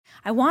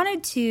I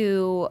wanted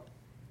to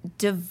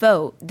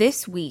devote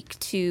this week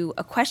to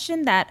a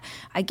question that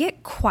I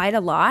get quite a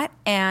lot,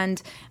 and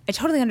I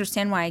totally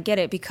understand why I get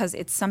it, because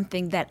it's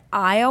something that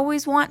I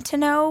always want to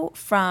know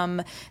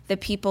from the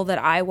people that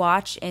I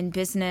watch in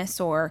business,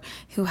 or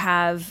who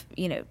have,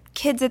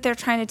 kids that they're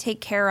trying to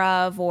take care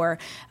of, or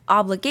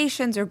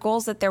obligations or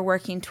goals that they're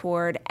working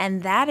toward.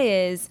 And that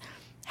is,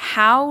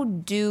 how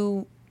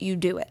do you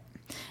do it?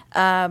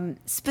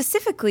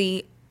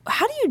 Specifically,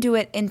 how do you do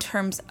it in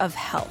terms of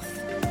health?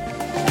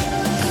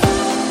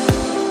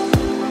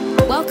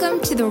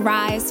 Welcome to the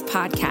Rise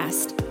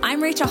podcast.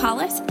 I'm Rachel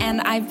Hollis, and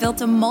I've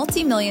built a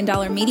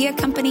multi-million-dollar media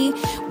company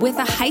with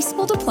a high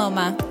school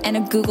diploma and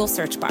a Google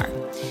search bar.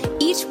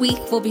 Each week,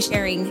 we'll be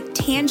sharing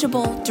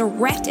tangible,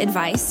 direct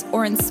advice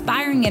or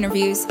inspiring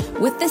interviews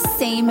with the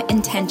same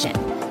intention.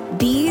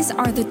 These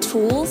are the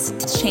tools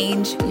to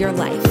change your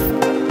life.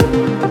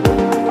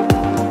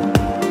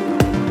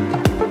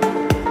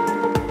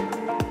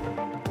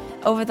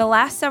 Over the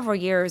last several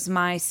years,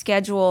 my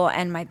schedule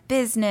and my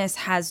business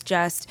has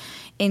just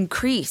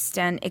increased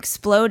and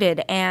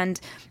exploded, and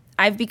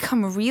I've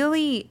become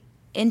really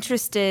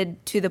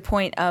interested to the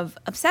point of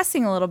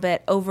obsessing a little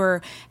bit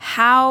over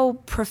how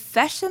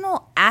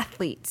professional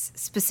athletes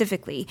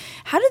specifically,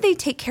 how do they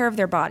take care of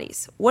their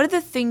bodies? What are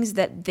the things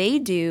that they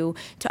do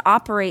to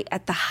operate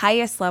at the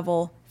highest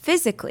level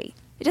physically?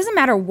 It doesn't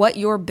matter what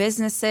your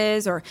business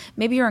is, or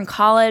maybe you're in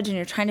college and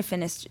you're trying to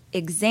finish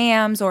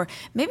exams, or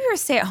maybe you're a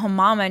stay-at-home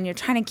mama and you're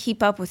trying to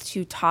keep up with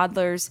 2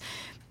 toddlers.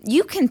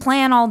 You can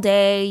plan all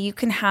day. You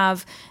can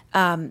have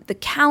the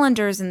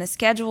calendars and the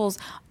schedules.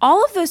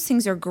 All of those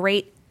things are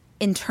great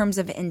in terms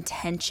of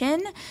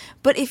intention.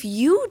 But if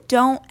you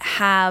don't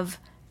have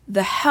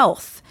the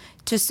health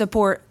to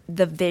support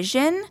the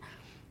vision,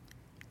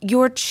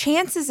 your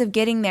chances of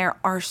getting there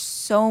are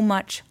so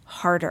much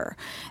harder.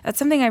 That's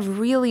something I've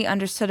really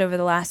understood over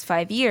the last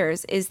 5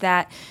 years, is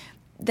that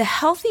the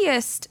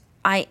healthiest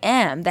I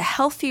am, the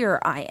healthier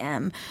I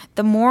am,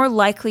 the more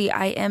likely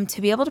I am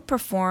to be able to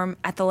perform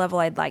at the level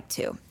I'd like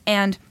to.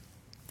 And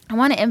I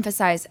want to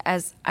emphasize,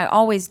 as I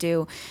always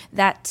do,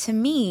 that to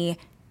me,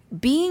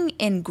 being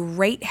in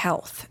great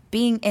health,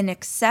 being in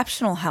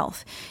exceptional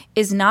health,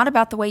 is not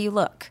about the way you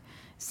look.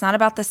 It's not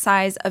about the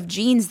size of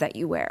jeans that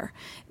you wear.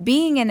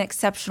 Being in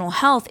exceptional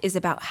health is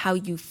about how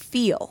you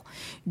feel.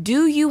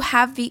 Do you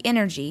have the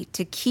energy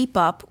to keep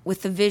up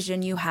with the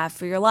vision you have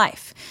for your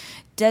life?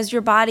 Does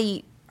your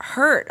body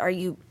hurt? Are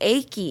you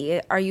achy?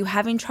 Are you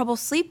having trouble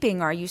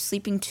sleeping? Are you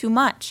sleeping too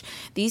much?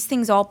 These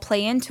things all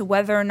play into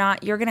whether or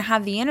not you're going to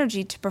have the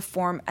energy to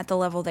perform at the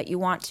level that you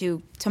want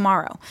to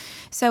tomorrow.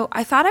 So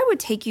I thought I would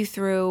take you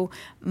through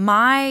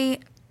my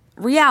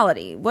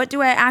reality. What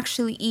do I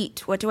actually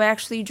eat? What do I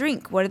actually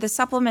drink? What are the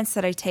supplements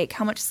that I take?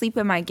 How much sleep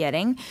am I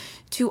getting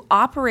to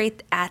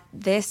operate at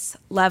this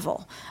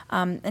level?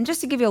 And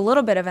just to give you a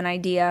little bit of an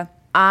idea,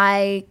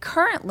 I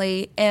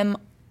currently am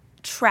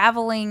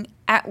traveling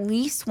at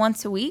least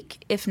once a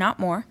week, if not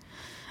more,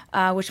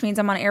 which means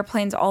I'm on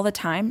airplanes all the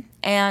time.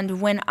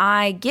 And when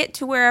I get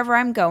to wherever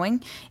I'm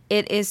going,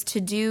 it is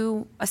to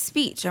do a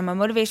speech. I'm a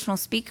motivational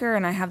speaker,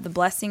 and I have the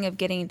blessing of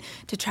getting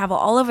to travel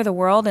all over the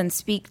world and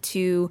speak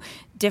to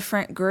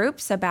different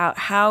groups about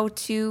how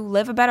to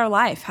live a better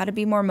life, how to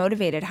be more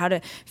motivated, how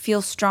to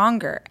feel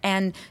stronger.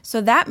 And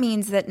so that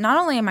means that not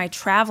only am I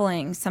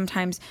traveling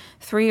sometimes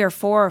 3 or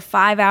 4 or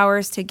 5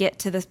 hours to get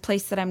to this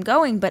place that I'm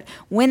going, but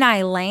when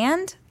I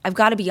land, I've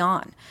got to be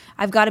on.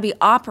 I've got to be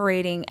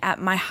operating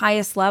at my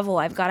highest level.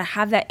 I've got to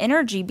have that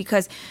energy,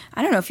 because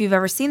I don't know if you've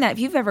ever seen that. If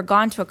you've ever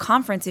gone to a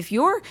conference, if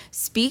your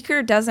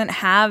speaker doesn't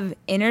have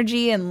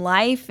energy and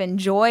life and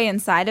joy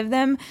inside of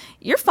them,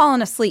 you're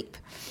falling asleep.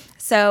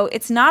 So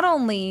it's not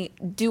only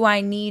do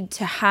I need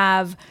to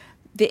have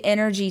the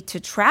energy to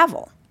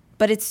travel,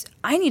 but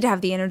I need to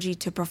have the energy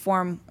to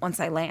perform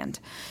once I land.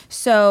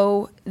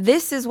 So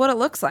this is what it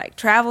looks like,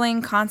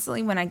 traveling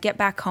constantly. When I get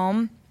back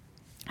home,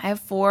 I have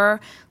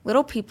 4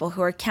 little people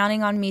who are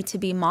counting on me to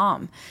be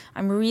mom.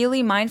 I'm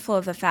really mindful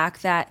of the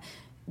fact that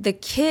the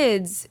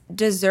kids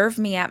deserve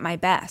me at my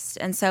best.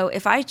 And so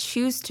if I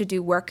choose to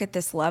do work at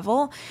this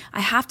level,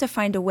 I have to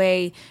find a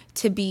way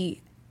to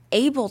be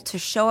able to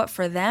show up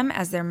for them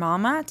as their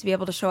mama, to be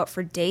able to show up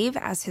for Dave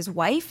as his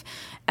wife,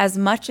 as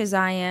much as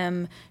I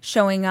am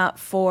showing up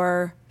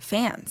for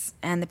fans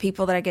and the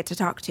people that I get to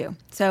talk to.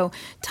 So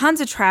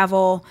tons of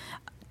travel,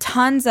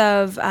 tons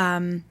of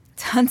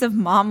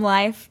mom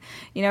life,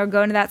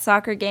 going to that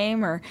soccer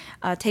game, or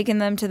taking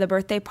them to the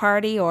birthday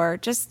party, or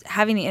just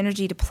having the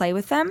energy to play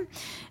with them.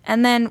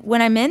 And then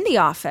when I'm in the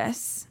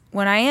office,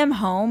 when I am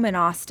home in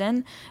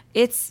Austin,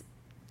 it's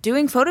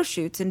doing photo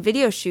shoots and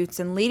video shoots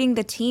and leading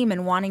the team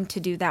and wanting to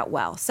do that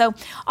well. So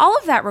all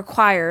of that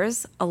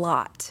requires a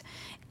lot.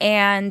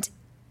 And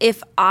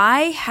if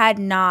I had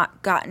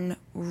not gotten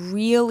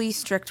really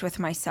strict with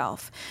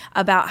myself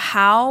about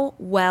how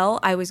well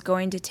I was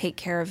going to take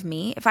care of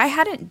me, if I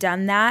hadn't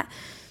done that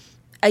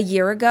a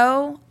year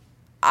ago,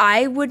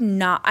 I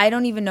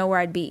don't even know where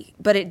I'd be,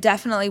 but it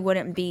definitely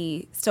wouldn't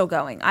be still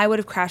going. I would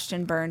have crashed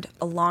and burned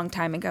a long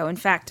time ago. In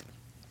fact,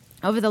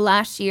 Over the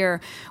last year,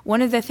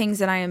 one of the things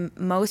that I am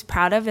most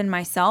proud of in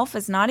myself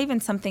is not even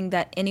something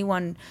that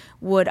anyone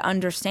would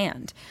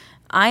understand.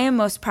 I am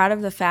most proud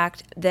of the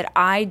fact that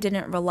I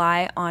didn't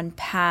rely on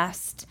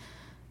past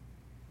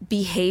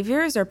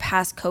behaviors or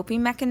past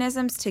coping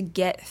mechanisms to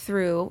get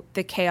through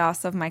the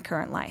chaos of my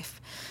current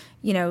life.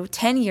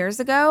 10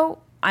 years ago,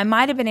 I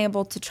might have been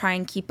able to try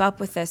and keep up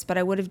with this, but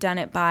I would have done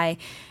it by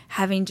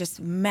having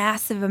just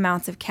massive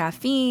amounts of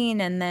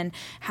caffeine and then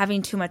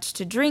having too much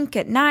to drink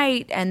at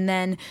night and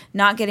then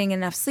not getting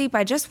enough sleep.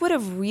 I just would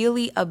have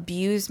really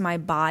abused my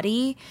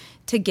body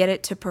to get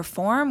it to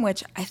perform,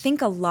 which I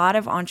think a lot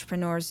of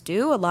entrepreneurs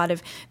do. A lot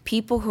of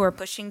people who are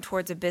pushing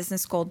towards a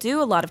business goal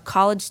do. A lot of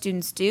college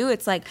students do.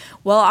 It's like,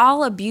 well,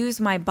 I'll abuse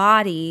my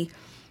body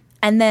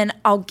and then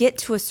I'll get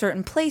to a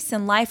certain place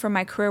in life or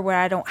my career where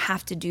I don't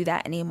have to do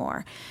that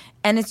anymore.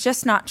 And it's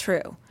just not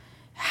true.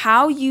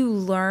 How you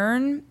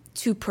learn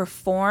to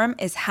perform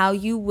is how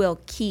you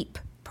will keep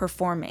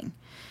performing.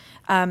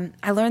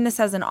 I learned this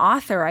as an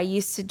author. I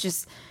used to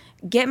just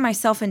get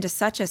myself into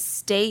such a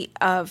state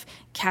of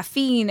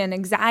caffeine and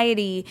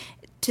anxiety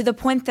to the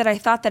point that I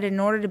thought that in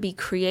order to be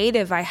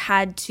creative, I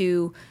had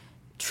to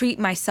treat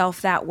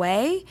myself that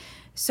way.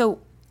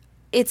 So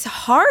it's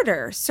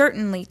harder,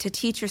 certainly, to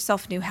teach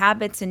yourself new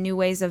habits and new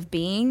ways of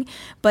being.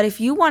 But if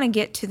you want to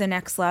get to the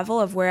next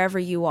level of wherever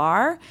you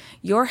are,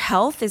 your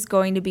health is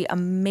going to be a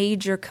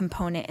major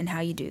component in how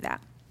you do that.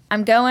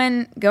 I'm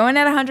going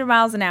at 100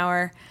 miles an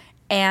hour.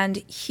 And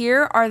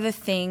here are the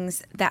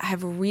things that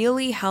have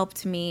really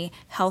helped me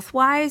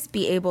health-wise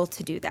be able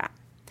to do that.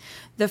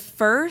 The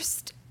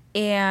first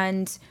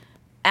and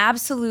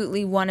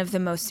absolutely one of the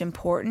most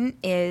important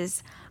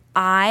is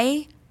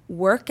I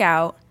work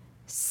out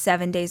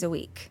 7 days a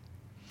week.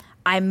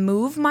 I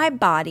move my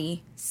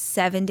body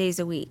 7 days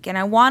a week. And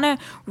I want to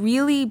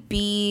really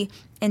be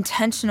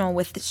intentional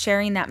with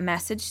sharing that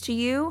message to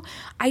you.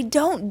 I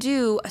don't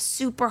do a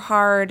super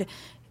hard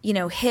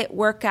HIIT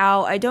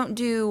workout. I don't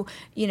do,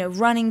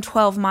 running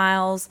 12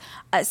 miles.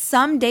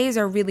 Some days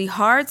are really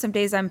hard. Some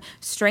days I'm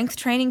strength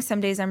training. Some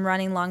days I'm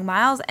running long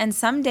miles. And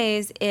some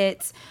days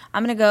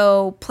I'm going to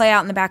go play out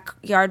in the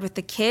backyard with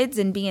the kids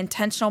and be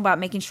intentional about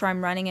making sure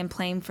I'm running and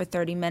playing for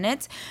 30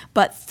 minutes.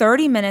 But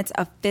 30 minutes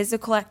of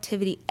physical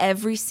activity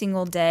every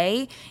single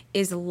day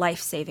is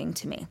life-saving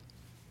to me.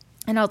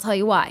 And I'll tell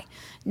you why.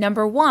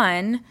 Number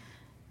one,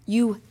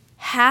 you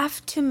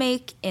have to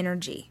make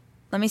energy.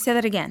 Let me say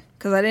that again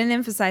because I didn't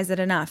emphasize it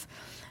enough.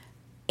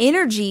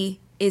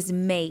 Energy is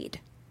made.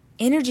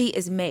 Energy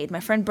is made. My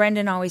friend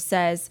Brendan always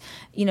says,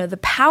 the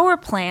power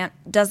plant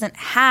doesn't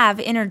have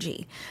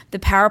energy. The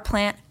power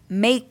plant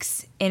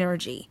makes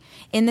energy.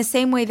 In the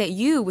same way that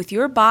you, with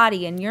your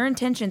body and your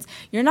intentions,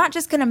 you're not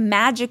just going to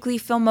magically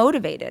feel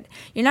motivated.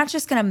 You're not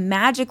just going to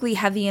magically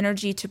have the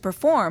energy to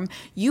perform.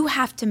 You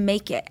have to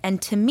make it.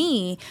 And to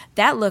me,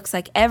 that looks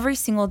like every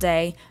single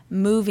day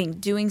moving,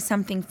 doing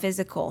something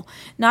physical.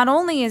 Not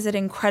only is it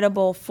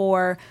incredible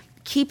for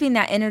keeping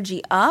that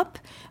energy up,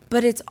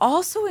 but it's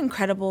also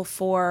incredible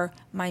for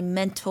my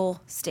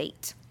mental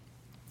state.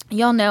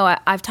 Y'all know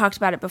I've talked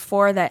about it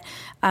before that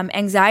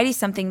anxiety is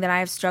something that I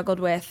have struggled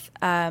with,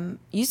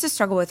 used to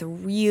struggle with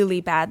really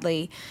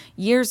badly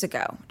years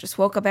ago. Just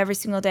woke up every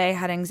single day,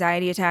 had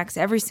anxiety attacks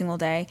every single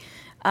day,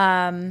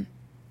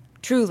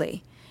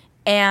 truly.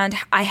 And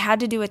I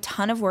had to do a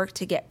ton of work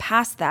to get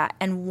past that.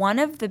 And one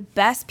of the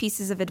best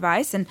pieces of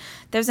advice, and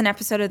there's an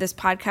episode of this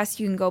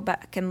podcast you can go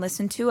back and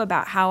listen to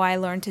about how I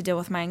learned to deal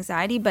with my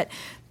anxiety. But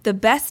the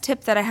best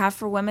tip that I have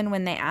for women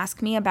when they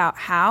ask me about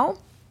how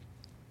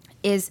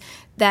is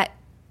that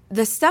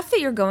the stuff that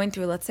you're going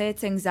through, let's say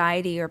it's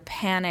anxiety or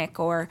panic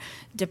or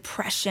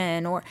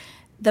depression, or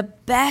the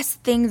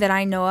best thing that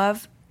I know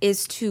of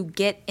is to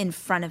get in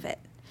front of it,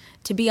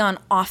 to be on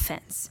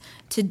offense,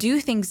 to do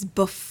things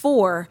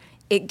before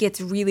it gets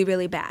really,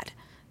 really bad.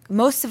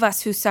 Most of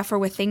us who suffer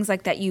with things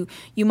like that, you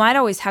might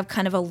always have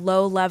kind of a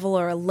low level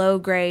or a low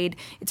grade.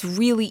 It's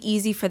really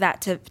easy for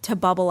that to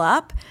bubble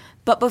up.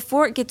 But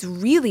before it gets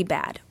really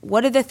bad,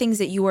 what are the things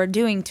that you are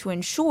doing to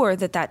ensure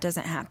that that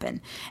doesn't happen?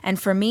 And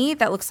for me,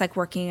 that looks like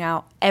working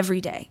out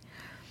every day.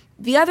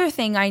 The other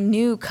thing I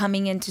knew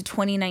coming into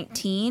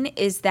 2019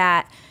 is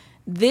that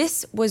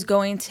this was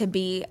going to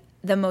be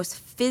the most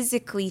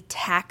physically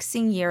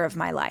taxing year of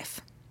my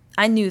life.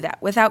 I knew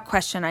that without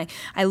question.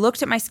 I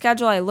looked at my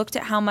schedule. I looked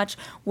at how much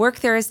work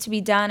there is to be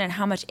done and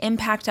how much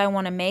impact I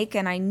want to make.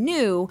 And I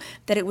knew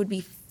that it would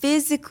be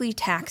physically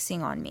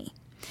taxing on me.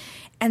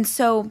 And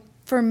so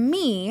for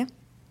me,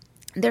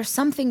 there's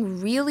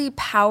something really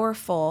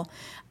powerful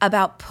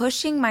about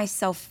pushing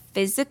myself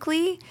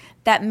physically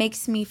that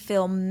makes me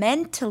feel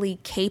mentally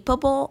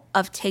capable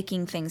of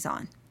taking things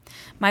on.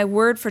 My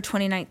word for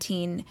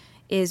 2019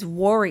 is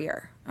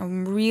warrior.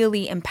 I'm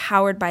really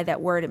empowered by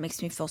that word. It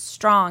makes me feel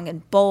strong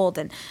and bold.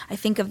 And I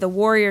think of the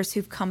warriors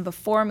who've come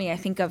before me. I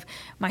think of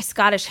my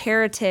Scottish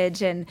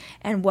heritage and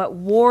what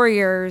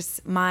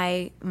warriors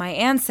my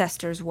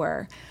ancestors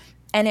were.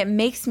 And it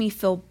makes me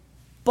feel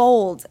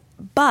bold.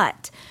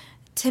 But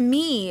to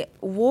me,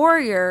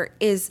 warrior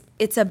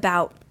it's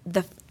about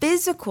the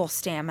physical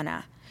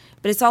stamina,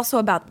 but it's also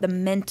about the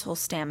mental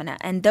stamina.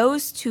 And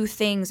those two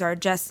things are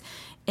just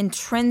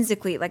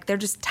intrinsically, like they're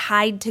just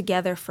tied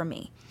together for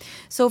me.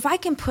 So if I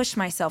can push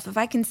myself, if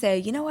I can say,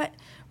 you know what,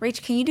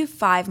 Rach, can you do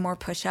 5 more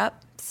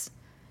push-ups?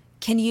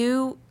 Can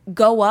you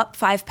go up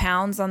 5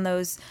 pounds on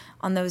those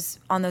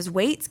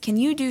weights? Can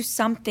you do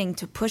something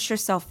to push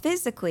yourself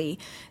physically?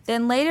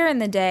 Then later in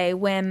the day,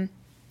 when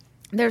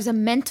there's a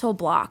mental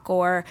block,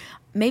 or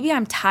maybe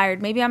I'm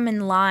tired, maybe I'm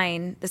in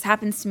line. This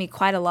happens to me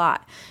quite a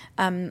lot.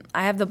 I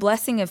have the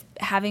blessing of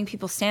having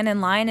people stand in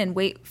line and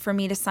wait for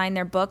me to sign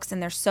their books,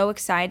 and they're so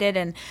excited,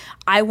 and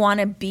I want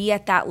to be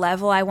at that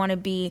level. I want to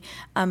be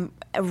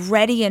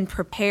ready and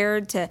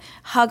prepared to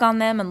hug on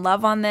them and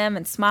love on them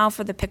and smile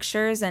for the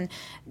pictures. And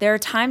there are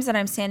times that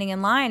I'm standing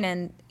in line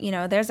and,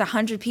 there's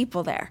 100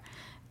 people there.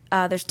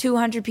 There's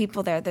 200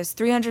 people there. There's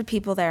 300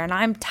 people there, and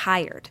I'm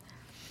tired.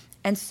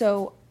 And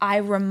so I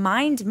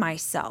remind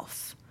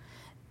myself,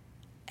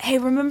 hey,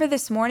 remember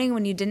this morning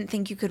when you didn't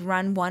think you could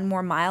run 1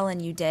 more mile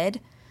and you did?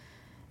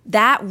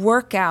 That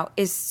workout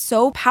is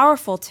so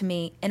powerful to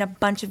me in a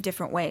bunch of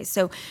different ways.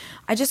 So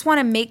I just want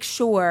to make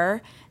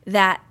sure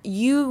that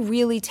you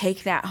really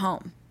take that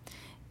home.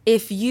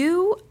 If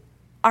you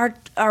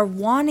are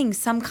wanting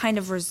some kind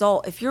of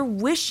result, if you're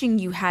wishing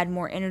you had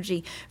more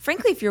energy,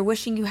 frankly, if you're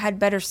wishing you had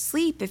better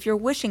sleep, if you're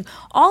wishing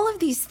all of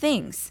these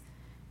things,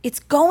 it's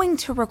going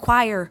to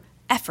require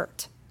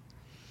effort.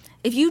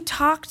 If you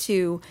talk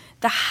to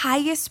the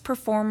highest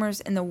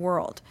performers in the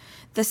world,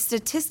 the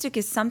statistic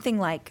is something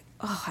like,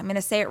 I'm going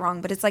to say it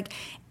wrong, but it's like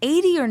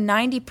 80 or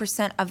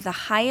 90% of the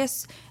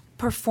highest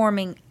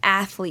performing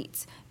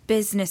athletes,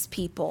 business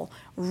people,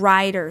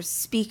 writers,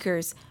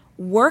 speakers,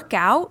 work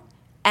out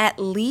at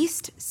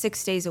least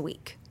 6 days a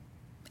week.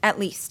 At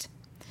least.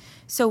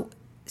 So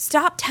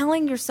stop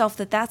telling yourself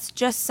that that's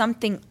just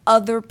something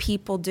other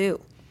people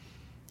do.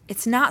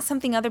 It's not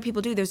something other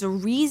people do. There's a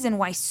reason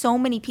why so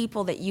many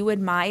people that you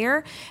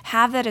admire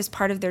have that as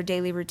part of their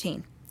daily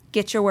routine.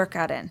 Get your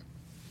workout in.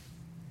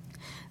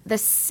 The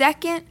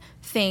second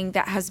thing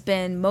that has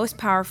been most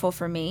powerful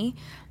for me,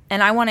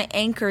 and I want to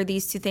anchor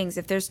these two things.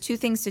 If there's 2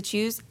 things to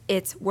choose,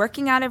 it's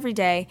working out every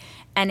day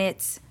and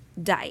it's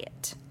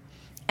diet.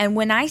 And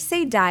when I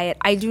say diet,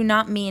 I do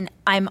not mean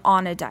I'm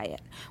on a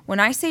diet. When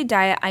I say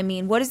diet, I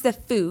mean what is the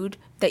food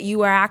that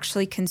you are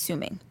actually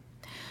consuming.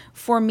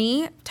 For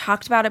me,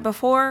 talked about it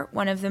before,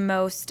 one of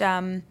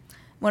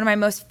my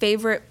most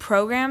favorite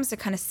programs to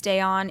kind of stay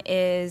on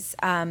is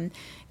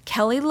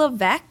Kelly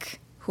LeVeque,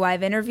 who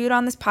I've interviewed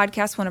on this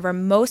podcast, one of our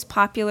most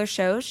popular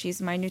shows.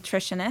 She's my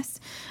nutritionist.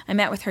 I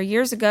met with her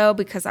years ago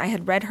because I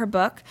had read her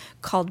book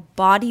called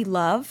Body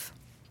Love.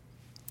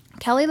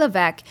 Kelly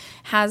LeVeque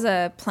has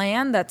a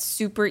plan that's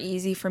super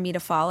easy for me to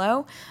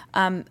follow.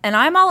 And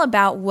I'm all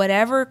about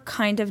whatever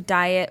kind of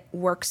diet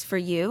works for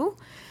you,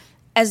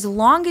 as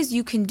long as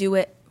you can do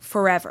it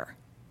forever.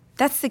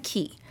 That's the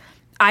key.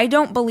 I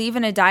don't believe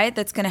in a diet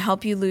that's going to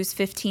help you lose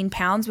 15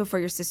 pounds before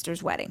your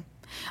sister's wedding.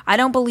 I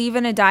don't believe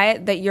in a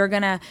diet that you're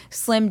going to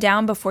slim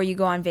down before you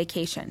go on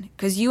vacation.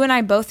 Because you and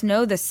I both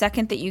know the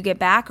second that you get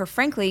back, or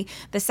frankly,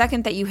 the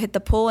second that you hit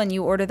the pool and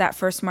you order that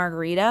first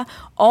margarita,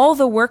 all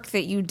the work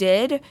that you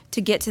did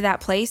to get to that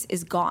place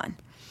is gone.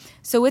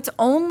 So it's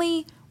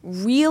only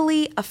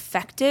really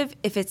effective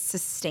if it's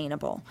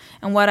sustainable.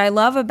 And what I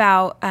love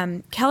about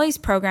Kelly's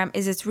program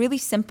is it's really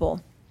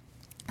simple.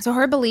 So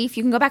her belief,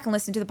 you can go back and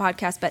listen to the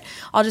podcast, but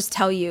I'll just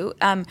tell you,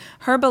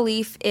 her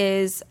belief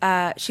is,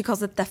 she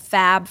calls it the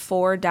Fab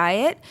 4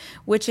 diet,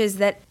 which is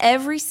that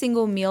every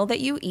single meal that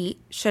you eat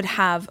should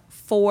have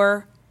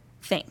 4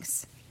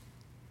 things: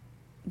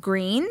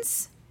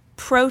 greens,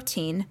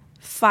 protein,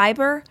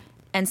 fiber,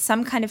 and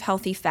some kind of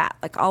healthy fat,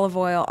 like olive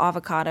oil,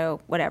 avocado,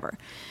 whatever.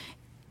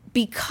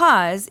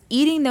 Because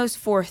eating those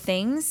 4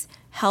 things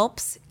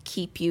helps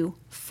keep you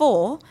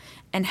full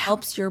and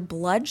helps your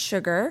blood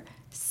sugar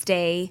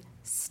stay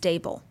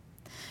stable.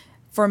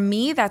 For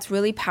me, that's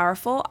really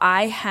powerful.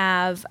 I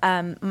have,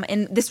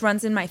 and this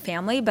runs in my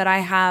family, but I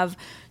have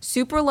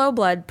super low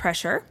blood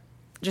pressure,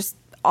 just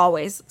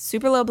always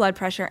super low blood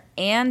pressure,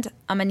 and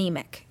I'm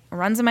anemic. It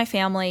runs in my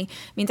family.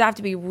 It means I have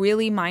to be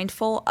really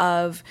mindful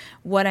of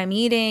what I'm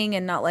eating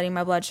and not letting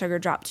my blood sugar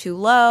drop too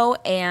low.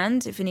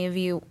 And if any of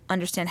you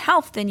understand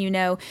health, then you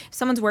know if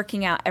someone's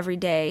working out every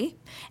day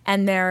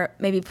and they're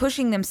maybe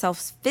pushing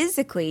themselves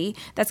physically,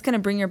 that's going to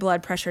bring your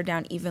blood pressure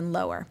down even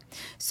lower.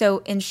 So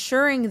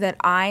ensuring that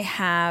I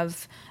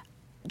have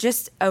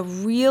just a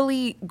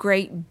really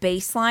great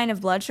baseline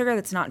of blood sugar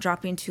that's not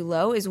dropping too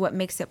low is what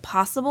makes it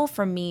possible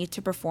for me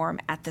to perform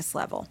at this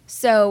level.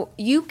 So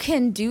you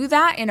can do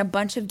that in a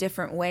bunch of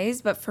different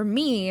ways, but for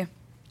me,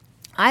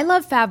 I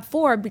love Fab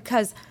 4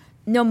 because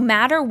no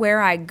matter where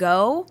I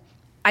go,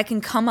 I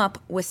can come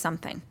up with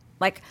something.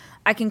 Like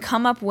I can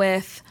come up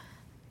with,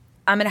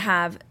 I'm going to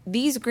have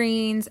these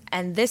greens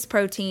and this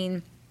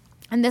protein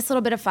and this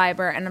little bit of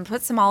fiber, and I'm going to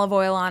put some olive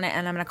oil on it,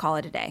 and I'm going to call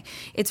it a day.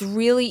 It's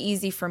really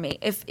easy for me.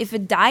 If a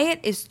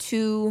diet is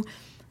too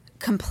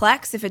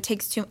complex, if it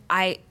takes too,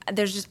 I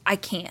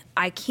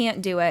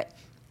can't do it.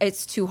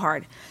 It's too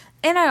hard.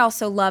 And I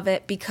also love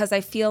it because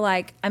I feel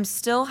like I'm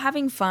still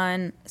having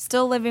fun,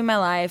 still living my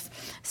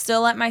life,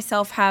 still let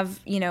myself have,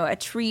 a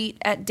treat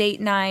at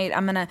date night.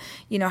 I'm going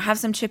to, have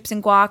some chips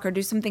and guac or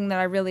do something that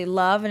I really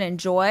love and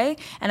enjoy.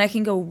 And I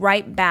can go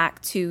right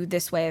back to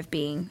this way of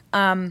being.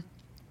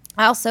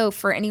 Also,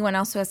 for anyone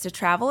else who has to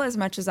travel as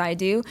much as I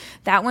do,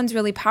 that one's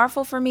really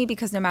powerful for me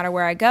because no matter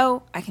where I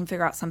go, I can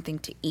figure out something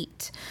to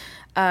eat.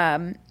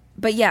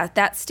 But yeah,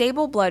 that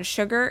stable blood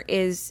sugar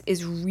is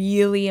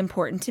really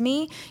important to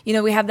me.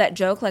 We have that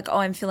joke like, oh,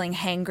 I'm feeling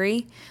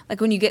hangry.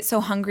 Like when you get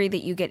so hungry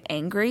that you get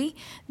angry,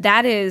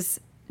 that is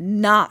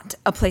not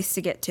a place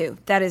to get to.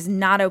 That is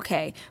not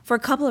okay for a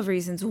couple of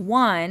reasons.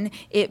 One,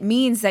 it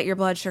means that your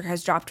blood sugar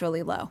has dropped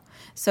really low.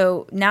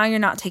 So now you're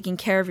not taking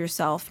care of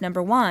yourself,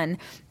 number one.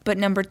 But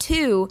number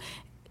two,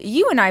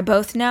 you and I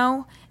both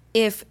know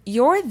if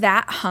you're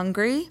that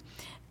hungry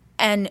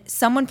and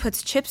someone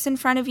puts chips in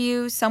front of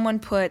you, someone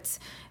puts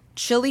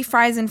chili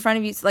fries in front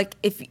of you, like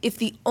if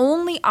the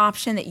only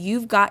option that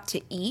you've got to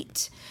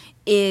eat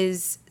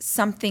is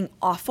something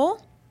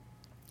awful,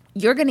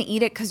 you're going to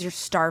eat it because you're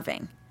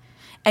starving.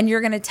 And you're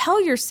going to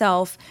tell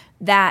yourself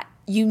that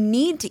you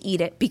need to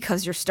eat it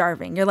because you're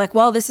starving. You're like,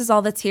 well, this is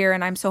all that's here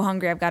and I'm so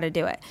hungry, I've got to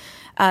do it.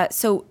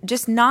 So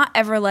just not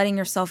ever letting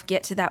yourself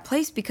get to that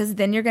place, because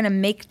then you're going to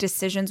make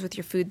decisions with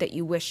your food that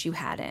you wish you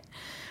hadn't.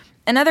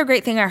 Another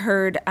great thing I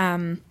heard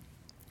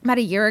about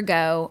a year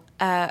ago,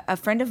 a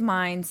friend of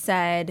mine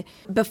said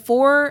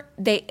before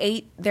they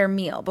ate their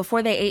meal,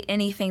 before they ate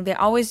anything, they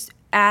always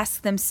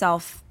ask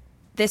themselves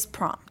this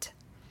prompt: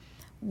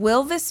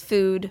 will this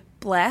food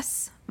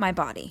bless my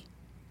body?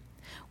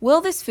 Will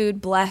this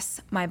food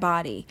bless my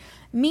body?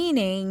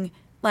 Meaning,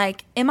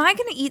 like, am I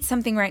going to eat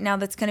something right now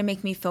that's going to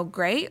make me feel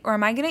great? Or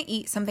am I going to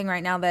eat something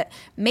right now that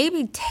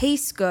maybe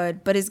tastes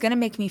good, but is going to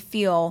make me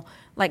feel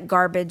like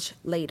garbage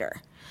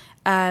later?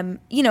 And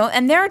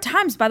there are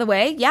times, by the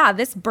way, yeah,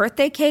 this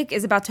birthday cake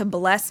is about to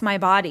bless my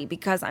body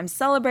because I'm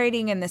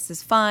celebrating and this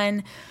is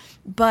fun.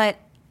 But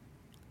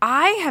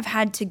I have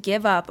had to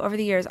give up over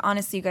the years,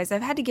 honestly, you guys,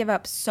 I've had to give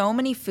up so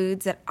many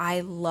foods that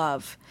I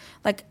love.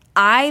 Like,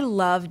 I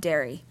love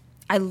dairy.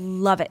 I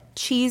love it.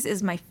 Cheese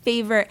is my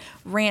favorite.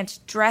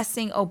 Ranch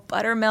dressing. Oh,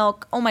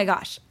 buttermilk. Oh my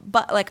gosh.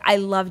 But like, I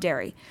love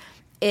dairy.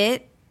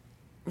 It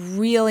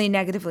really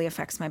negatively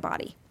affects my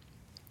body.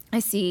 I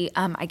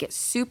get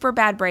super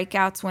bad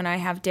breakouts when I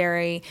have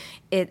dairy.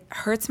 It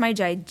hurts my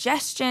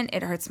digestion.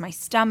 It hurts my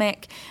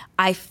stomach.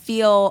 I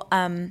feel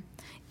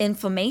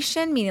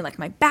inflammation, meaning like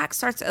my back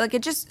starts, like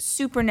it just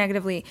super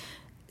negatively.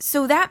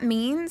 So that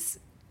means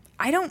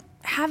I don't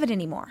have it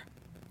anymore.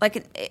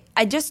 Like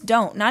I just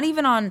don't. Not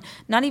even,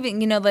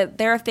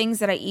 there are things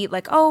that I eat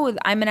like, oh,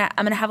 I'm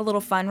gonna have a little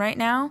fun right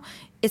now.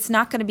 It's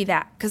not gonna be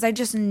that, because I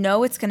just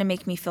know it's gonna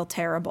make me feel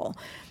terrible.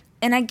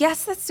 And I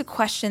guess that's the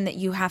question that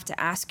you have to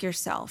ask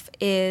yourself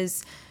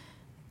is,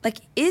 like,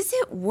 is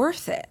it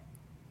worth it?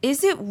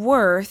 Is it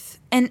worth,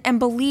 and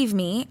believe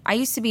me, I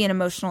used to be an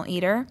emotional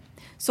eater,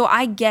 so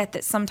I get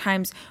that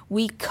sometimes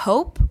we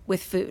cope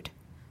with food.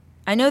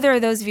 I know there are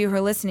those of you who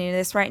are listening to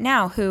this right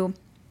now who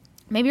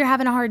maybe you're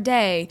having a hard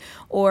day,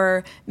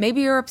 or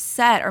maybe you're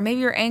upset, or maybe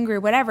you're angry,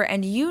 whatever,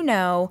 and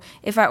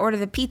if I order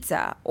the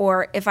pizza,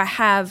 or if I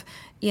have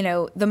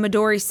the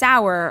Midori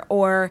sour,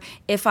 or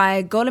if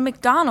I go to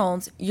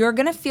McDonald's, you're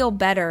going to feel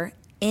better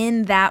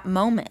in that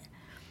moment.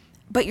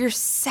 But you're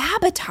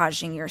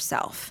sabotaging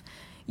yourself.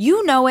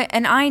 You know it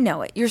and I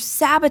know it. You're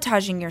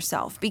sabotaging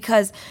yourself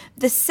because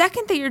the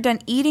second that you're done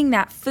eating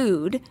that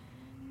food,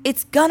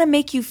 it's going to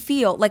make you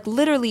feel, like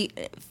literally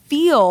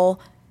feel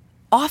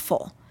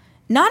awful.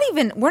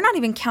 We're not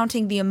even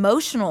counting the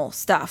emotional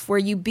stuff where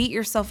you beat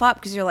yourself up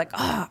because you're like,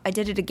 oh, I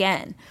did it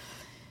again.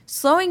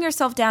 Slowing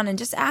yourself down and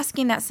just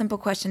asking that simple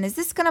question, is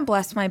this going to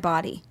bless my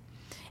body?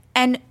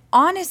 And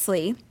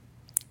honestly,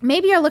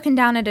 maybe you're looking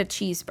down at a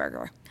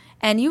cheeseburger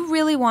and you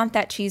really want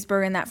that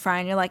cheeseburger and that fry,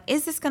 and you're like,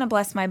 is this going to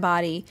bless my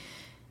body?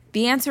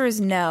 The answer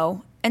is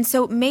no. And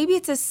so maybe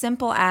it's as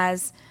simple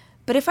as,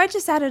 but if I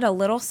just added a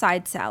little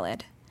side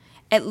salad,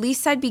 at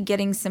least I'd be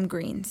getting some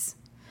greens.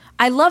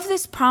 I love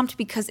this prompt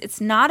because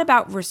it's not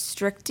about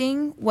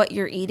restricting what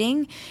you're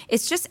eating.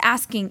 It's just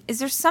asking, is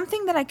there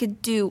something that I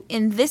could do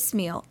in this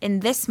meal, in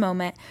this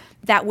moment,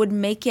 that would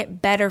make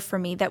it better for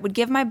me, that would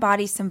give my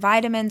body some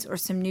vitamins or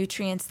some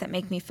nutrients that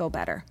make me feel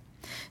better?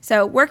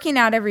 So working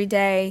out every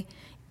day,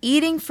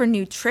 eating for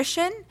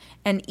nutrition,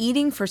 and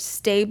eating for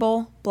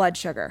stable blood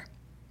sugar.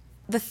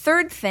 The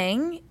third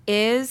thing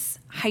is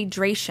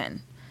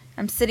hydration.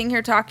 I'm sitting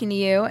here talking to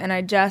you, and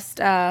I just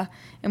am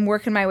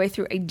working my way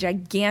through a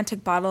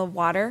gigantic bottle of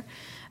water.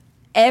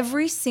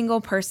 Every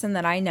single person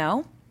that I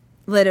know,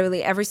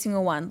 literally every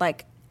single one,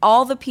 like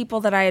all the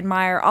people that I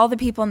admire, all the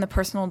people in the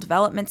personal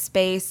development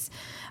space,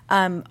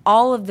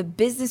 all of the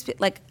business,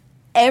 like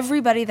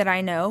everybody that I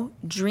know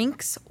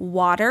drinks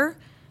water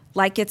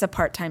like it's a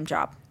part-time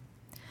job.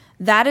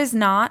 That is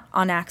not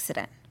on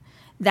accident.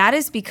 That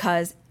is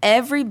because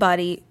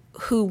everybody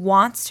who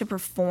wants to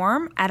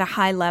perform at a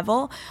high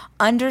level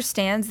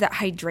understands that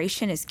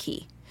hydration is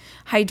key.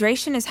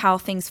 Hydration is how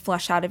things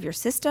flush out of your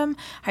system.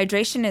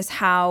 Hydration is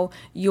how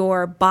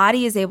your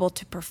body is able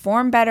to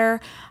perform better.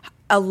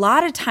 A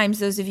lot of times,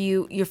 those of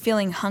you, you're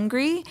feeling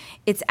hungry,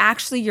 it's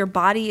actually your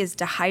body is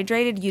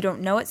dehydrated. You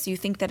don't know it, so you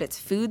think that it's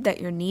food that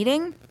you're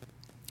needing.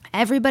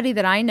 Everybody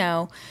that I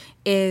know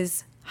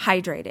is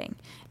hydrating.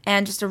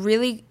 And just a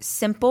really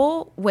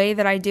simple way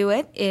that I do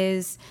it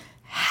is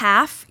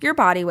half your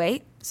body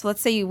weight. So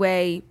let's say you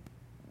weigh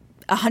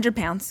 100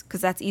 pounds,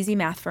 because that's easy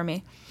math for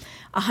me.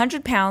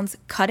 100 pounds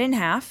cut in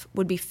half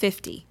would be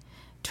 50.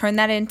 Turn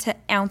that into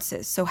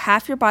ounces. So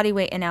half your body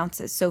weight in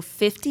ounces. So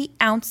 50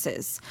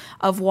 ounces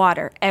of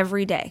water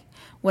every day.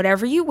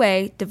 Whatever you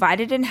weigh, divide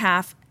it in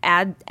half,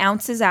 add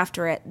ounces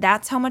after it.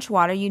 That's how much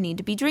water you need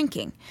to be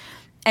drinking.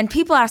 And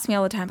people ask me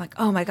all the time, like,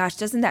 oh my gosh,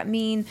 doesn't that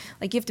mean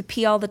like you have to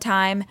pee all the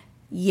time?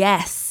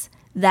 Yes,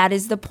 that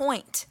is the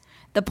point.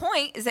 The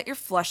point is that you're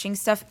flushing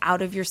stuff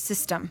out of your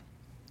system.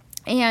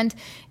 And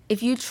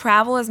if you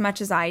travel as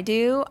much as I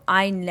do,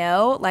 I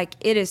know like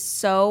it is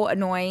so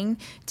annoying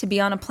to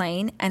be on a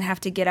plane and have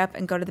to get up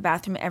and go to the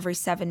bathroom every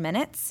 7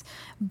 minutes,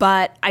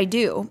 but I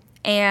do.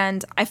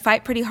 And I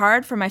fight pretty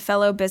hard for my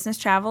fellow business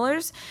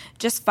travelers.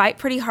 Just fight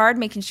pretty hard,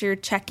 making sure you're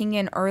checking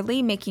in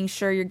early, making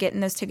sure you're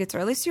getting those tickets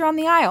early so you're on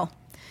the aisle.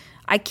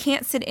 I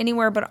can't sit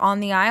anywhere but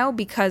on the aisle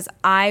because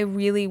I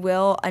really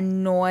will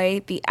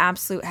annoy the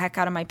absolute heck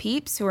out of my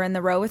peeps who are in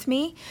the row with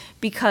me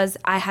because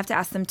I have to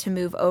ask them to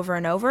move over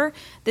and over.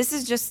 This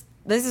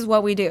is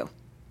what we do.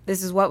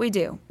 This is what we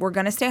do. We're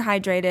going to stay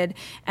hydrated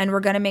and we're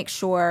going to make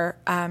sure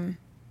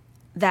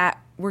that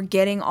we're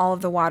getting all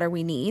of the water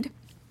we need.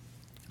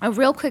 A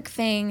real quick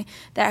thing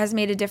that has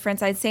made a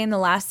difference, I'd say in the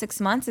last 6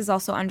 months, is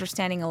also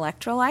understanding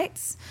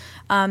electrolytes.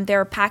 There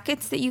are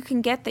packets that you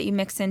can get that you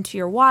mix into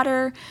your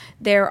water.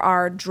 There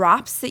are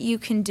drops that you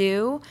can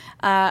do.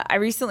 I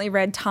recently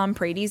read Tom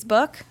Brady's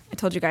book. I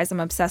told you guys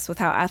I'm obsessed with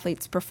how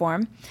athletes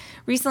perform.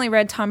 Recently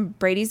read Tom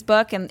Brady's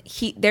book, and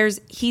he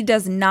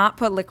does not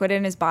put liquid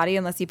in his body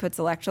unless he puts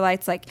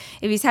electrolytes. Like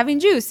if he's having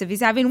juice, if he's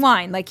having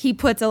wine, like he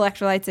puts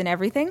electrolytes in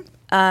everything.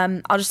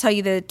 I'll just tell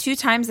you the 2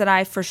 times that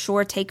I for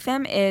sure take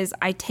them is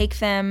I take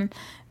them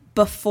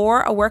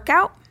before a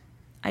workout.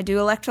 I do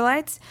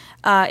electrolytes.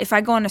 If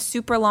I go on a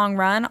super long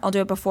run, I'll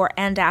do it before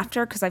and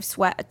after because I've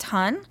sweat a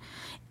ton.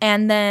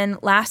 And then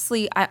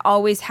lastly, I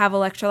always have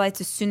electrolytes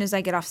as soon as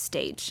I get off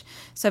stage.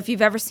 So if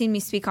you've ever seen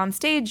me speak on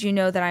stage, you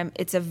know that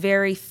it's a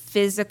very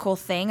physical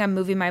thing. I'm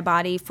moving my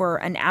body for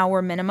an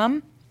hour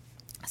minimum.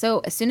 So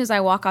as soon as I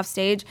walk off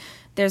stage,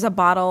 there's a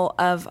bottle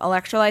of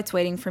electrolytes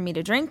waiting for me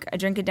to drink. I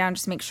drink it down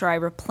just to make sure I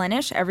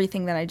replenish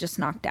everything that I just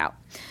knocked out.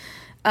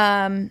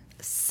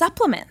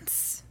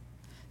 Supplements.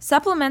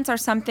 Supplements are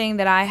something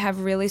that I have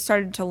really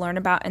started to learn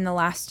about in the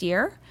last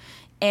year.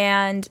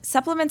 And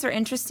supplements are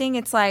interesting.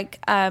 It's like,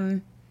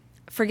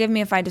 forgive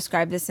me if I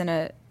describe this in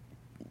a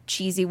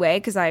cheesy way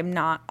because I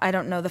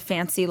don't know the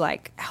fancy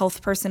like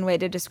health person way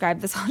to describe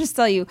this. I'll just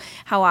tell you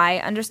how I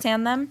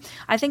understand them.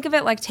 I think of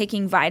it like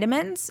taking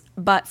vitamins,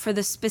 but for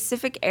the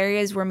specific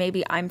areas where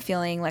maybe I'm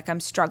feeling like I'm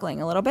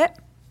struggling a little bit.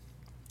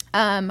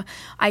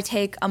 I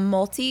take a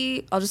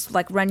multi, I'll just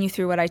like run you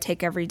through what I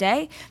take every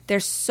day.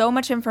 There's so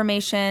much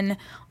information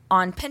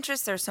on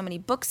Pinterest. There's so many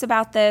books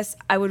about this.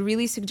 I would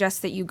really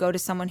suggest that you go to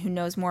someone who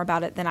knows more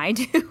about it than I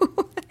do.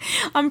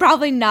 I'm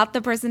probably not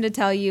the person to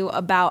tell you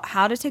about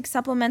how to take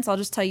supplements. I'll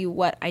just tell you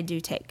what I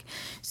do take.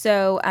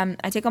 So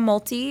I take a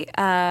multi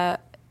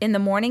in the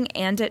morning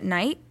and at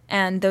night.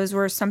 And those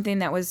were something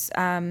that was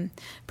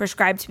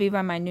prescribed to me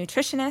by my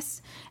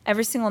nutritionist.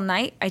 Every single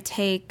night I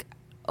take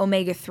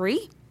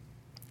omega-3.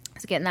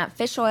 So getting that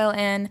fish oil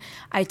in.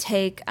 I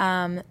take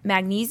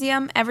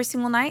magnesium every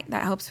single night.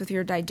 That helps with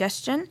your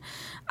digestion.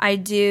 I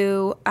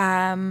do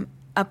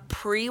a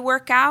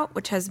pre-workout,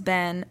 which has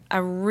been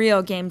a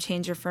real game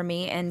changer for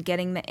me and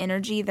getting the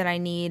energy that I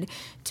need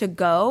to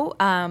go.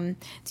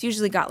 It's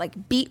usually got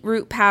like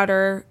beetroot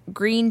powder,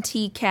 green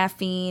tea,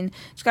 caffeine.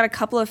 It's got a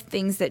couple of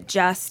things that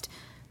just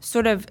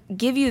sort of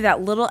give you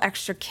that little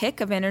extra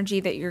kick of energy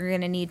that you're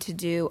going to need to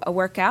do a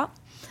workout.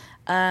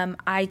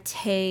 I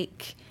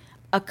take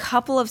a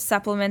couple of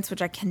supplements,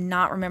 which I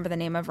cannot remember the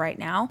name of right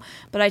now,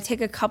 but I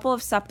take a couple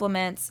of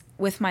supplements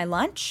with my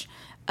lunch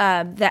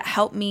that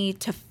help me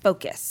to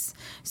focus.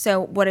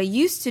 So what I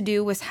used to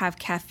do was have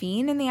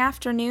caffeine in the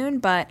afternoon,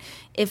 but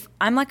if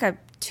I'm like a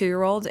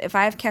 2-year-old, if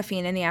I have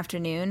caffeine in the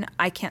afternoon,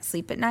 I can't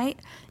sleep at night,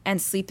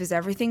 and sleep is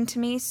everything to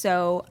me.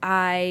 So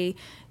I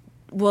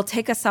will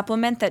take a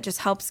supplement that just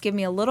helps give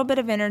me a little bit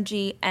of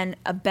energy and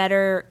a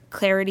better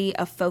clarity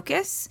of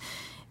focus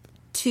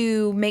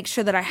to make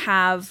sure that I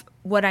have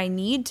what I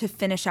need to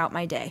finish out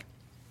my day.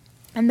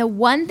 And the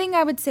one thing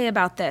I would say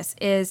about this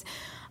is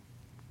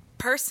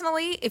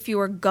Personally, if you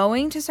are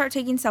going to start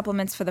taking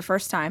supplements for the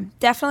first time,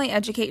 definitely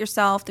educate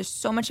yourself. There's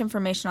so much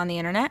information on the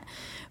internet,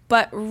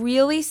 but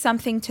really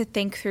something to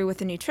think through with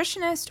a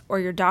nutritionist or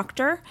your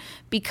doctor.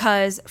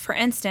 Because, for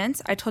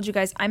instance, I told you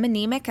guys I'm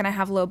anemic and I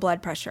have low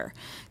blood pressure.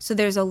 So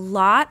there's a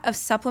lot of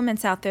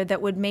supplements out there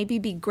that would maybe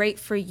be great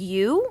for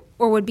you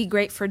or would be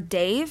great for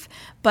Dave,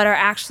 but are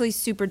actually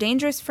super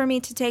dangerous for me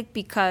to take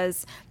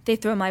because they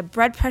throw my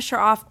blood pressure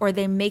off or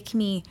they make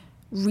me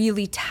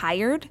really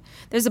tired.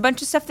 There's a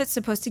bunch of stuff that's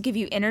supposed to give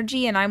you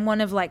energy, and I'm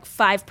one of like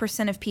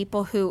 5% of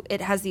people who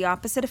it has the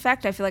opposite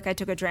effect. I feel like I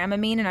took a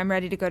Dramamine and I'm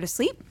ready to go to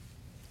sleep.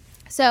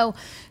 So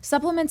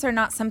supplements are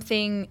not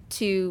something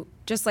to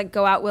just like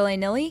go out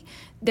willy-nilly.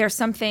 They're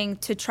something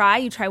to try.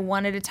 You try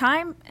one at a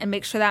time and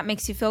make sure that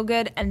makes you feel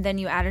good, and then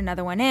you add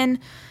another one in.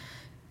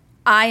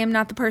 I am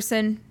not the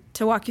person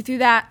to walk you through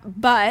that,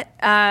 but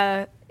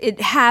it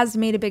has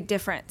made a big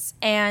difference.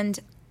 And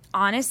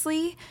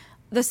honestly,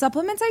 the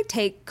supplements I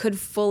take could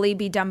fully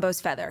be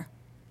Dumbo's feather.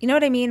 You know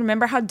what I mean?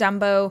 Remember how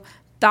Dumbo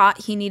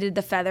thought he needed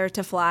the feather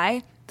to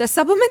fly? The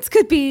supplements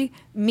could be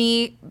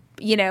me,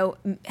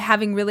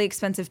 having really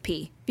expensive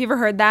pee. Have you ever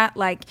heard that?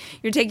 Like,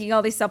 you're taking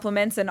all these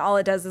supplements and all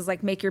it does is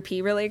like make your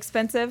pee really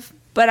expensive.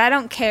 But I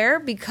don't care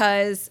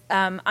because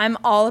I'm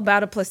all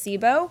about a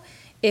placebo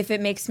if it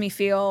makes me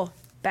feel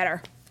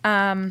better.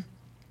 All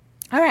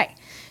right.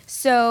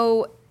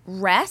 So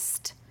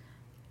rest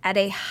at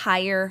a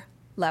higher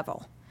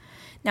level.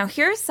 Now,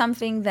 here's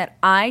something that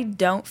I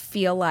don't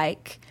feel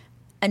like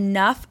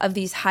enough of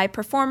these high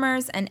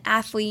performers and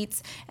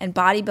athletes and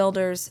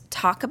bodybuilders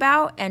talk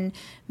about. And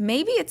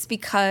maybe it's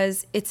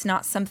because it's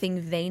not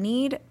something they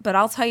need, but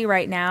I'll tell you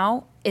right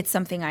now, it's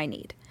something I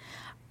need.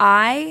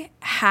 I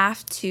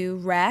have to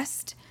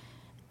rest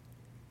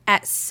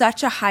at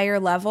such a higher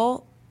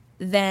level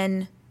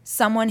than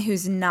someone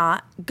who's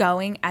not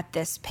going at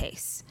this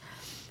pace.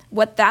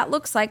 What that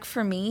looks like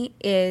for me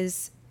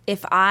is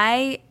if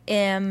I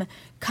am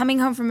coming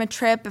home from a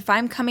trip, if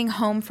I'm coming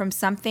home from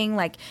something,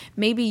 like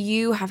maybe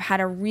you have had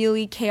a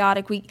really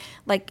chaotic week,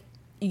 like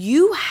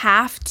you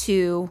have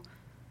to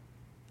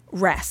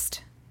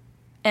rest.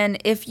 And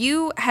if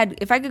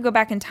I could go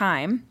back in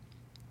time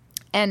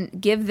and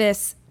give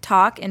this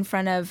talk in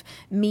front of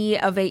me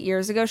of 8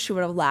 years ago, she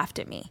would have laughed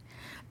at me.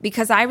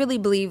 Because I really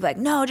believe like,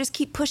 no, just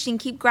keep pushing,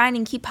 keep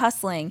grinding, keep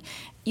hustling.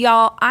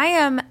 Y'all, I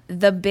am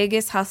the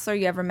biggest hustler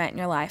you ever met in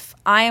your life.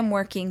 I am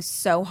working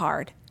so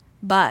hard,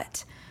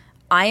 but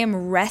I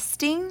am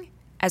resting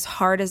as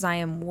hard as I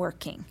am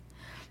working.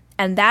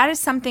 And that is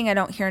something I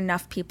don't hear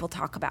enough people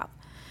talk about.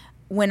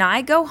 When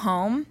I go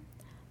home,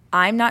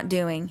 I'm not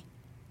doing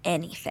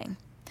anything.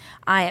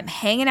 I am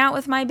hanging out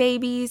with my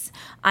babies.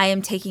 I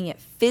am taking it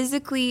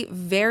physically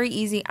very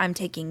easy. I'm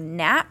taking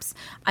naps.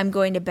 I'm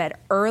going to bed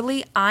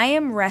early. I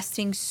am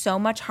resting so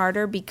much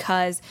harder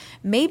because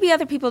maybe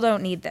other people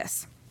don't need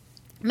this.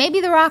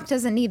 Maybe The Rock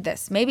doesn't need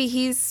this. Maybe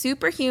he's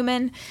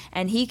superhuman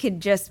and he could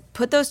just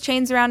put those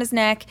chains around his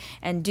neck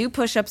and do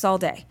push-ups all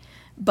day.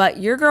 But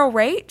your girl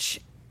Rach,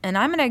 and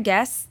I'm going to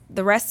guess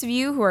the rest of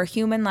you who are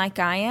human like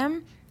I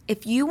am,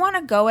 if you want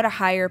to go at a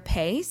higher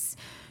pace,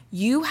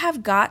 you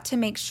have got to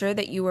make sure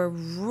that you are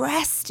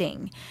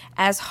resting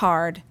as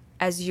hard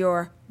as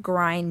you're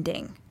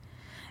grinding.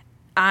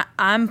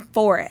 I'm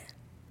for it.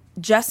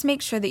 Just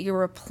make sure that you're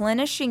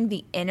replenishing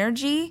the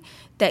energy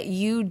that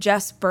you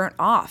just burnt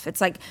off. It's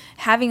like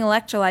having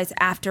electrolytes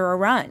after a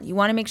run. You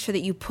want to make sure that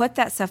you put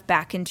that stuff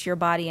back into your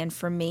body. And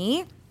for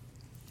me,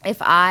 if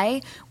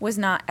I was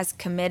not as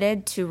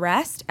committed to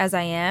rest as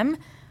I am,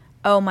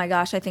 oh my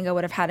gosh, I think I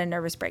would have had a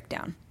nervous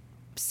breakdown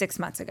 6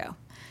 months ago.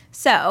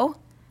 So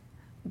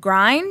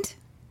grind,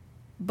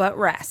 but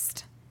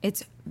rest.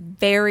 It's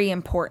very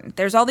important.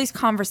 There's all these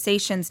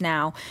conversations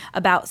now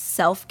about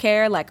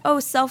self-care, like, oh,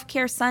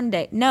 self-care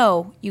Sunday.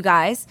 No, you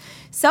guys,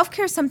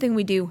 self-care is something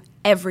we do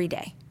every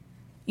day.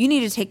 You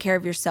need to take care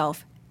of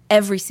yourself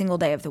every single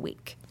day of the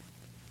week.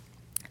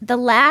 The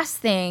last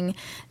thing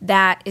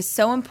that is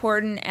so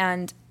important,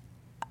 and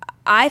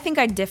I think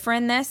I differ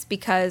in this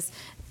because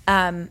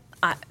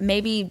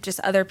maybe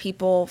just other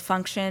people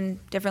function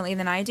differently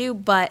than I do,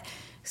 but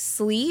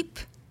sleep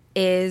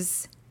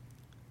is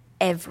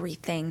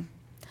everything.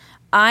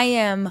 I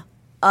am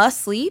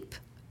asleep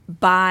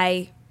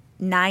by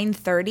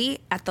 9:30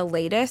 at the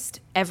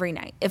latest every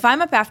night. If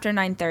I'm up after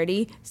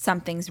 9:30,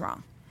 something's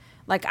wrong.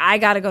 Like, I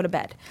got to go to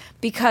bed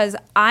because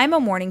I'm a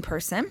morning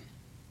person.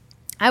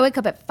 I wake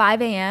up at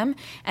 5 a.m.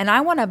 and I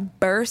want to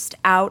burst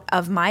out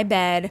of my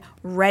bed,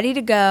 ready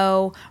to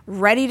go,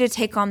 ready to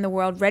take on the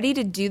world, ready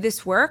to do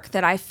this work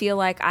that I feel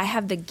like I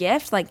have the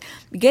gift. Like,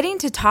 getting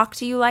to talk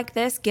to you like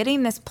this,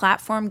 getting this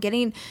platform,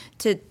 getting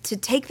to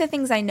take the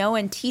things I know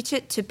and teach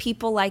it to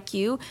people like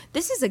you,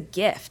 this is a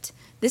gift.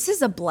 This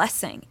is a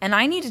blessing, and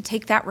I need to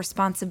take that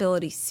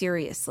responsibility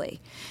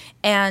seriously.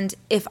 And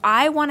if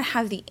I want to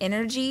have the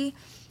energy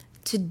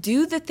to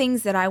do the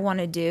things that I want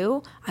to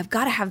do, I've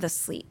got to have the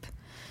sleep.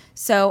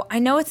 So I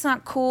know it's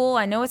not cool.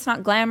 I know it's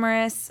not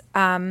glamorous.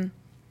 I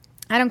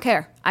don't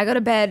care. I go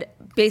to bed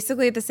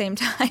basically at the same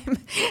time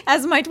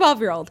as my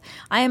 12-year-old.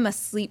 I am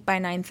asleep by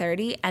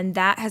 9:30, and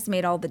that has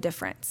made all the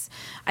difference.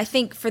 I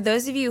think for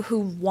those of you who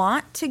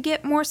want to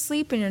get more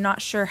sleep and you're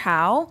not sure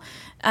how,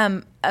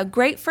 a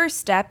great first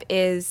step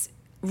is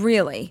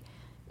really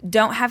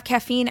don't have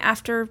caffeine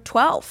after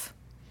 12.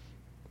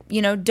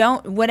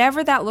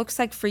 Whatever that looks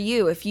like for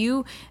you. If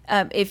you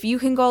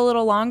can go a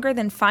little longer,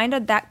 then find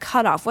that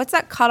cutoff. What's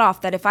that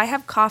cutoff that if I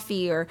have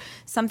coffee or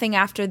something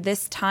after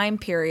this time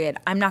period,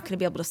 I'm not going to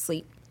be able to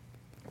sleep?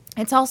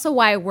 It's also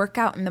why I work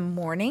out in the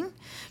morning,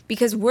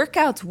 because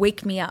workouts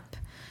wake me up.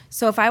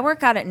 So if I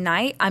work out at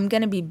night, I'm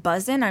going to be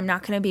buzzing. I'm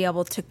not going to be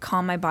able to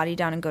calm my body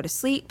down and go to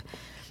sleep.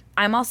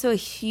 I'm also a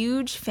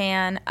huge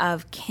fan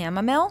of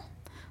chamomile.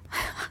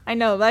 I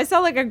know, I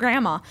sound like a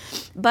grandma,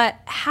 but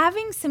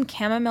having some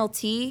chamomile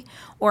tea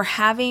or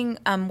having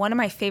one of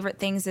my favorite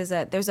things is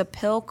there's a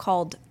pill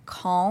called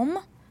Calm.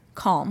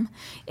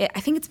 I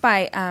think it's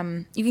by,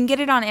 you can get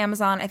it on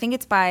Amazon. I think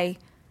it's by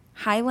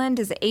Hyland,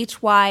 is it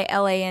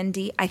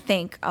Hyland, I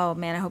think. Oh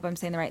man, I hope I'm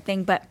saying the right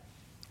thing, but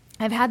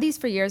I've had these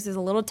for years as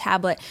a little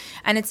tablet,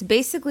 and it's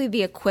basically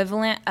the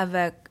equivalent of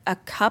a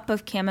cup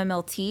of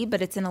chamomile tea,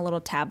 but it's in a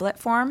little tablet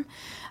form.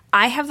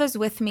 I have those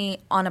with me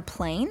on a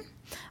plane.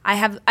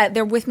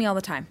 They're with me all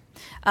the time.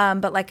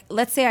 But like,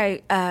 let's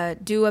say I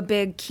do a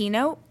big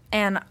keynote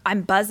and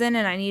I'm buzzing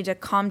and I need to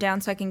calm down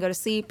so I can go to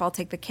sleep. I'll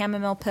take the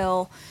chamomile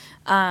pill.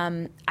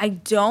 I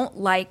don't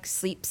like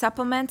sleep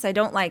supplements. I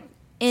don't like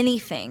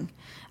anything.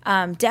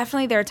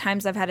 Definitely there are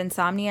times I've had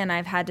insomnia and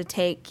I've had to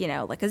take,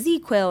 like a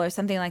Z-Quil or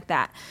something like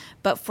that.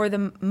 But for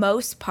the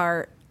most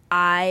part,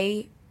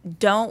 I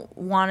don't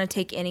want to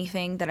take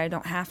anything that I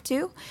don't have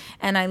to.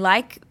 And I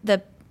like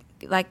the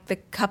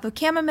cup of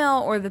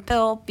chamomile or the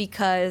pill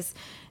because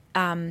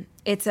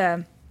it's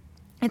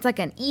like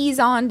an ease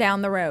on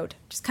down the road,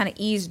 just kind of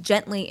ease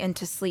gently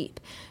into sleep.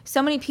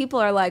 So many people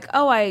are like,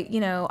 oh, I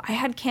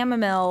had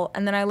chamomile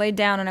and then I laid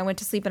down and I went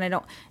to sleep and I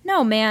don't.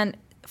 No, man,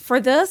 for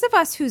those of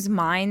us whose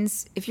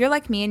minds, if you're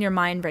like me and your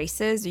mind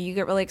races or you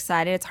get really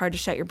excited, it's hard to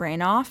shut your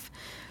brain off.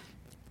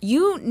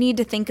 You need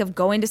to think of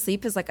going to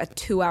sleep as like a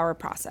 2-hour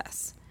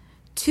process.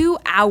 2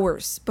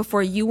 hours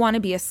before you want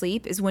to be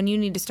asleep is when you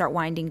need to start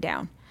winding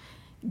down.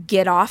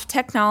 Get off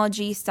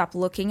technology, stop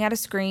looking at a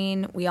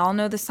screen. We all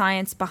know the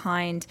science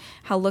behind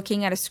how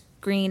looking at a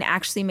screen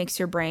actually makes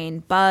your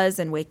brain buzz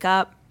and wake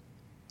up.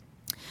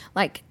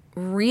 Like,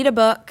 read a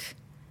book,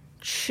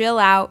 chill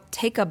out,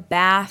 take a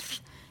bath,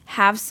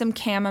 have some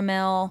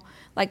chamomile.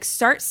 Like,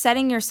 start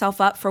setting yourself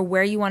up for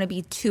where you want to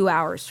be 2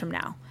 hours from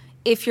now.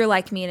 If you're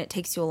like me and it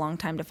takes you a long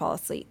time to fall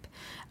asleep.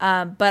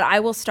 But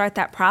I will start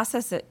that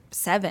process at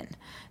 7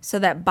 so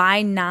that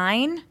by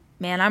 9,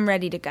 man, I'm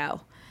ready to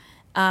go.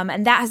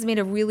 And that has made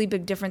a really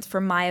big difference for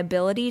my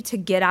ability to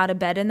get out of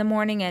bed in the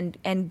morning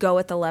and go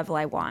at the level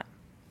I want.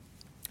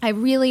 I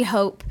really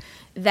hope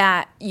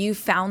that you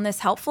found this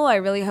helpful. I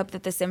really hope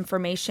that this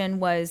information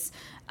was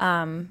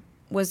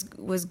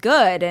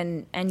good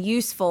and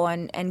useful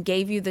and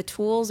gave you the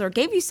tools or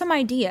gave you some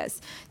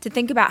ideas to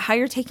think about how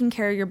you're taking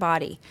care of your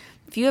body.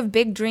 If you have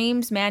big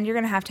dreams, man, you're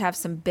going to have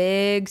some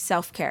big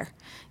self-care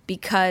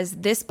because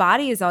this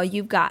body is all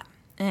you've got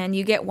and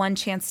you get one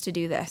chance to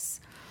do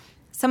this.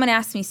 Someone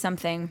asked me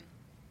something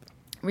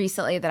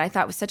recently that I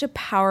thought was such a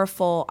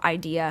powerful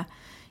idea.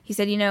 He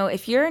said,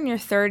 if you're in your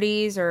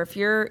 30s or if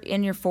you're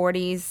in your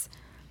 40s,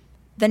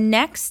 the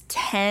next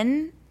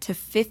 10 to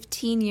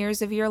 15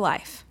 years of your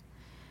life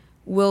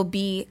will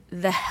be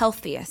the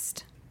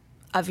healthiest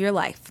of your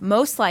life.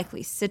 Most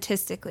likely,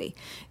 statistically,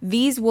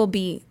 these will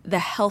be the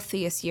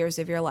healthiest years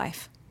of your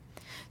life.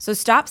 So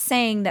stop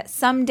saying that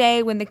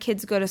someday when the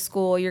kids go to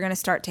school, you're going to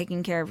start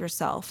taking care of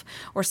yourself.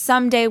 Or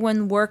someday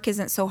when work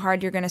isn't so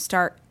hard, you're going to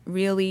start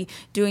really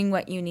doing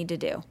what you need to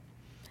do.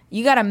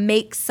 You got to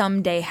make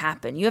someday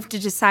happen. You have to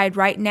decide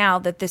right now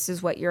that this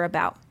is what you're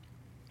about.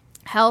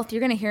 Health, you're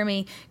going to hear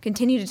me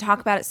continue to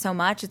talk about it so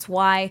much. It's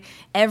why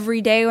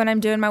every day when I'm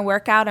doing my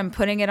workout, I'm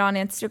putting it on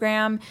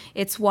Instagram.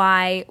 It's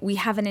why we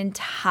have an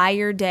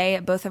entire day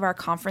at both of our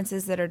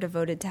conferences that are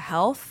devoted to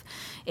health.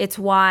 It's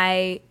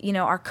why,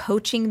 our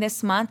coaching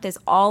this month is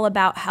all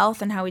about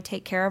health and how we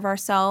take care of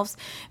ourselves,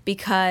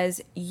 because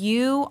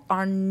you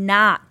are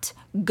not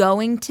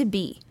going to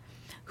be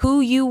who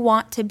you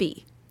want to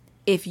be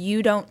if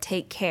you don't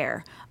take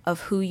care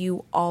of who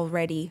you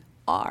already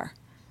are.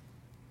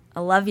 I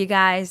love you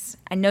guys.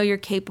 I know you're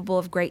capable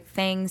of great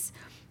things.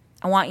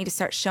 I want you to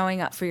start showing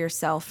up for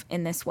yourself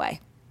in this way.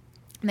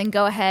 And then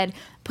go ahead,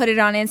 put it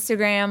on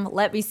Instagram.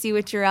 Let me see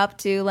what you're up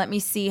to. Let me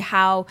see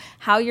how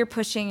you're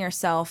pushing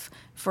yourself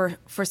for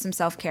some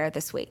self-care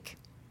this week.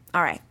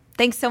 All right.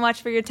 Thanks so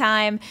much for your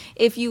time.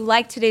 If you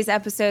liked today's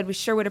episode, we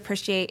sure would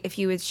appreciate if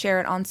you would share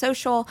it on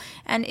social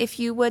and if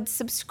you would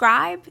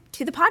subscribe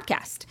to the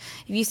podcast.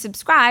 If you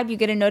subscribe, you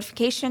get a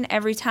notification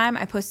every time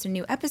I post a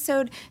new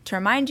episode to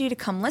remind you to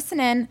come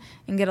listen in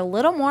and get a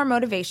little more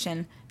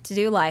motivation to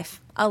do life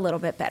a little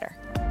bit better.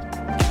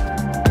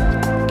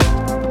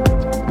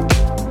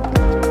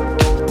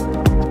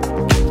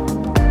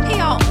 Hey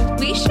y'all,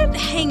 we should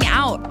hang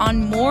out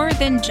on more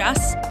than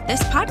just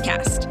this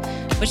podcast.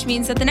 which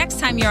means that the next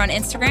time you're on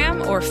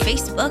Instagram or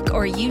Facebook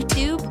or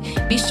YouTube,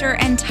 be sure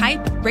and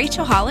type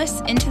Rachel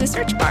Hollis into the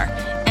search bar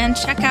and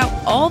check out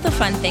all the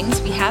fun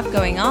things we have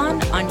going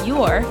on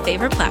your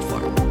favorite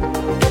platform.